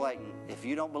very blatant. If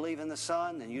you don't believe in the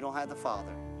Son, then you don't have the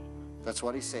Father. That's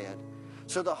what he said.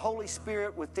 So the Holy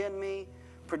Spirit within me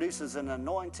produces an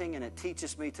anointing, and it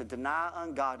teaches me to deny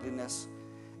ungodliness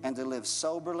and to live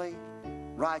soberly,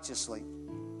 righteously,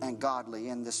 and godly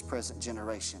in this present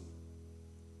generation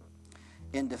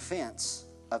in defense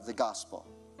of the gospel.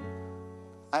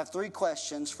 I have 3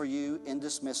 questions for you in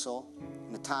dismissal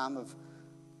in the time of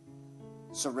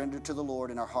surrender to the Lord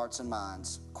in our hearts and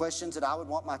minds. Questions that I would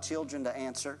want my children to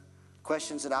answer.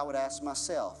 Questions that I would ask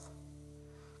myself.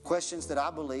 Questions that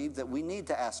I believe that we need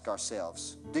to ask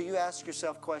ourselves. Do you ask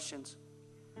yourself questions?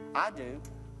 I do.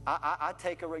 I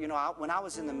take when I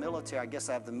was in the military, I guess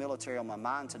I have the military on my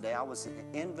mind today. I was an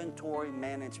inventory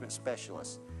management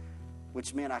specialist,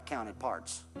 which meant I counted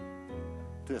parts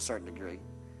to a certain degree.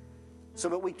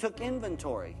 But we took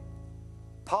inventory.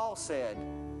 Paul said,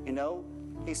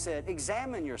 he said,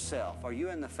 examine yourself. Are you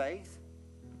in the faith?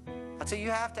 I tell you,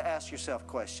 you have to ask yourself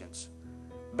questions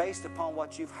based upon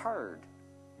what you've heard.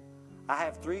 I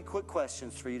have 3 quick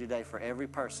questions for you today for every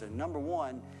person. Number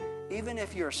 1, even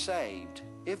if you're saved,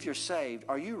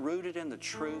 are you rooted in the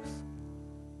truth?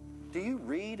 Do you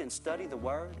read and study the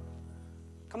Word?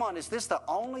 Come on, is this the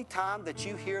only time that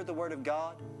you hear the Word of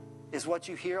God? Is what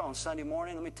you hear on Sunday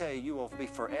morning? Let me tell you, you will be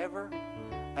forever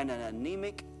an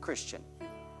anemic Christian.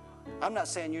 I'm not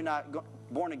saying you're not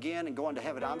born again and going to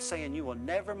heaven. I'm saying you will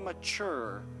never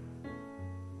mature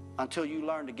until you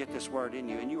learn to get this Word in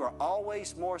you. And you are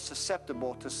always more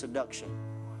susceptible to seduction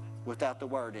without the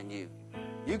Word in you.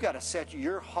 You got to set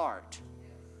your heart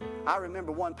I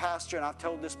remember one pastor, and I've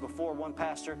told this before, one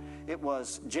pastor, it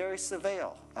was Jerry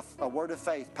Savelle, a Word of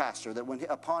Faith pastor, that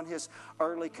upon his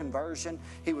early conversion,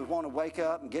 he would want to wake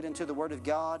up and get into the Word of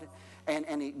God,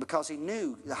 because he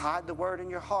knew, hide the Word in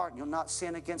your heart, and you'll not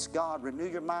sin against God. Renew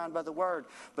your mind by the Word.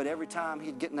 But every time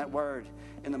he'd get in that Word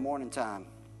in the morning time,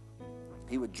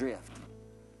 he would drift.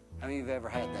 How many of you have ever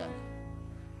had that?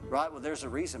 Right? Well, there's a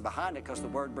reason behind it, because the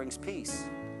Word brings peace.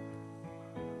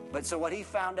 But so what he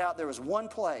found out, there was one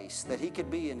place that he could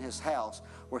be in his house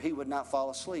where he would not fall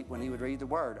asleep when he would read the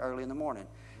Word early in the morning.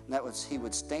 And that was, he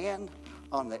would stand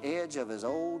on the edge of his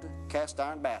old cast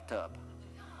iron bathtub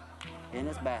in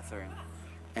his bathroom,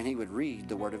 and he would read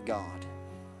the Word of God.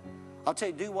 I'll tell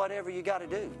you, do whatever you got to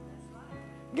do.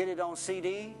 Get it on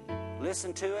CD,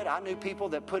 listen to it. I knew people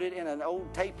that put it in an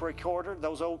old tape recorder,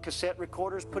 those old cassette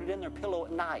recorders, put it in their pillow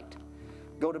at night.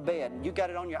 Go to bed. You got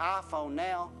it on your iPhone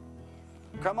now.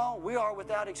 Come on, we are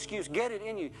without excuse. Get it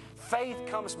in you. Faith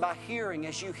comes by hearing.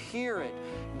 As you hear it,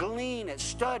 glean it,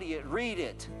 study it, read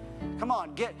it. Come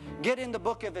on, get in the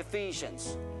book of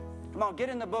Ephesians. Come on, get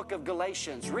in the book of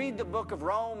Galatians. Read the book of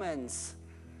Romans.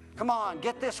 Come on,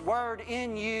 get this Word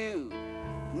in you.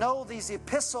 Know these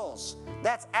epistles.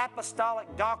 That's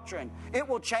apostolic doctrine. It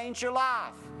will change your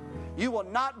life. You will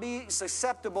not be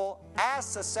susceptible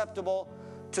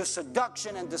to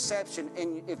seduction and deception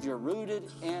if you're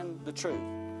rooted in the truth.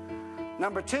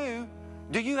 Number 2,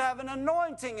 do you have an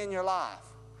anointing in your life?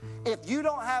 If you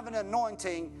don't have an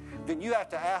anointing, then you have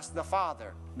to ask the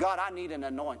Father, God, I need an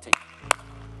anointing.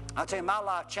 I'll tell you, my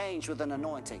life changed with an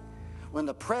anointing. When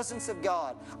the presence of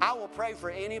God, I will pray for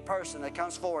any person that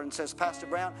comes forward and says, Pastor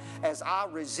Brown, as I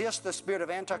resist the spirit of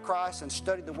Antichrist and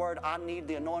study the Word, I need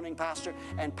the anointing, Pastor.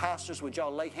 And pastors, would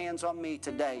y'all lay hands on me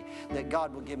today that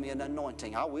God will give me an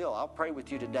anointing? I will. I'll pray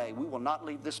with you today. We will not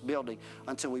leave this building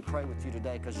until we pray with you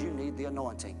today, because you need the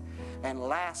anointing. And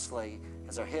lastly,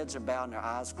 as our heads are bowed and our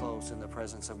eyes closed in the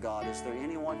presence of God, is there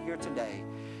anyone here today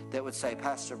that would say,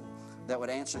 Pastor, that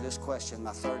would answer this question?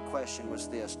 My third question was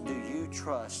this: do you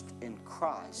trust in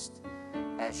Christ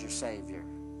as your Savior?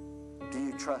 Do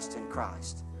you trust in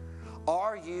Christ?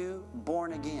 Are you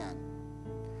born again?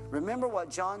 Remember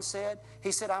what John said?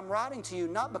 He said, I'm writing to you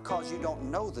not because you don't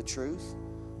know the truth,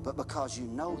 but because you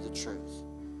know the truth.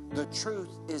 The truth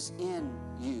is in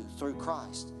you through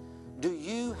Christ. Do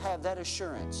you have that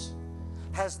assurance?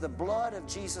 Has the blood of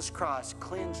Jesus Christ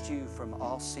cleansed you from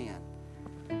all sin?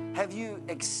 Have you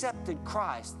accepted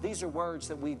Christ? These are words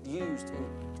that we've used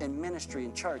in ministry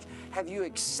and church. Have you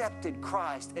accepted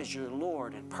Christ as your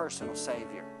Lord and personal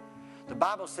Savior? The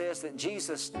Bible says that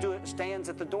Jesus stands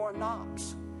at the door and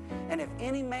knocks. And if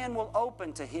any man will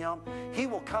open to him, he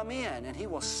will come in and he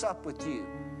will sup with you.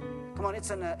 Come on, it's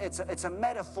a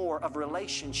metaphor of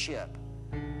relationship.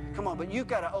 Come on, but you've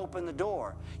got to open the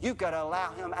door. You've got to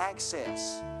allow him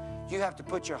access. You have to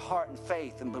put your heart and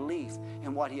faith and belief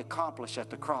in what he accomplished at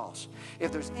the cross.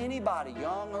 If there's anybody,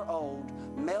 young or old,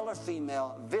 male or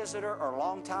female, visitor or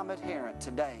longtime adherent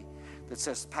today that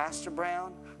says, Pastor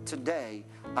Brown, today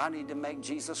I need to make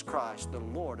Jesus Christ the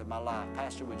Lord of my life.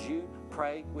 Pastor, would you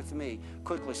pray with me?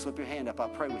 Quickly slip your hand up. I'll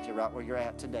pray with you right where you're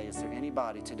at today. Is there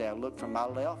anybody today? I look from my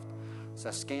left as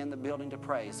I scan the building to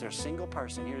pray. Is there a single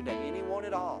person here today? Anyone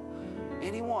at all?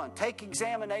 Anyone. Take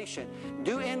examination.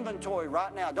 Do inventory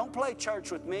right now. Don't play church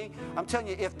with me. I'm telling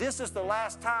you, if this is the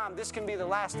last time, this can be the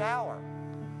last hour.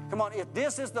 Come on, if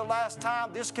this is the last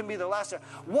time, this can be the last hour.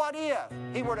 What if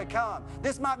he were to come?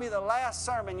 This might be the last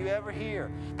sermon you ever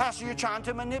hear. Pastor, you're trying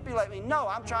to manipulate me. No,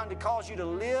 I'm trying to cause you to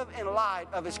live in light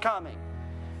of his coming.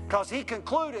 Because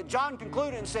John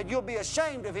concluded and said, you'll be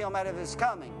ashamed of him out of his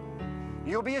coming.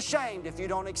 You'll be ashamed if you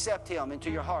don't accept him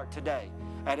into your heart today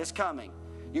at his coming.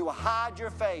 You will hide your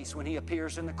face when he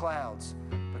appears in the clouds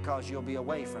because you'll be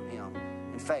away from him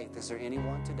in faith. Is there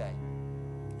anyone today?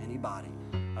 Anybody?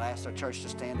 I asked our church to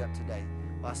stand up today.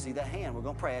 Well, I see that hand. We're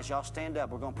going to pray. As y'all stand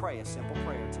up, we're going to pray a simple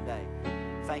prayer today.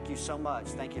 Thank you so much.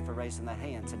 Thank you for raising that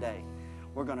hand today.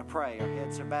 We're going to pray. Our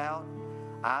heads are bowed,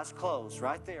 eyes closed,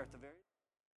 right there at the very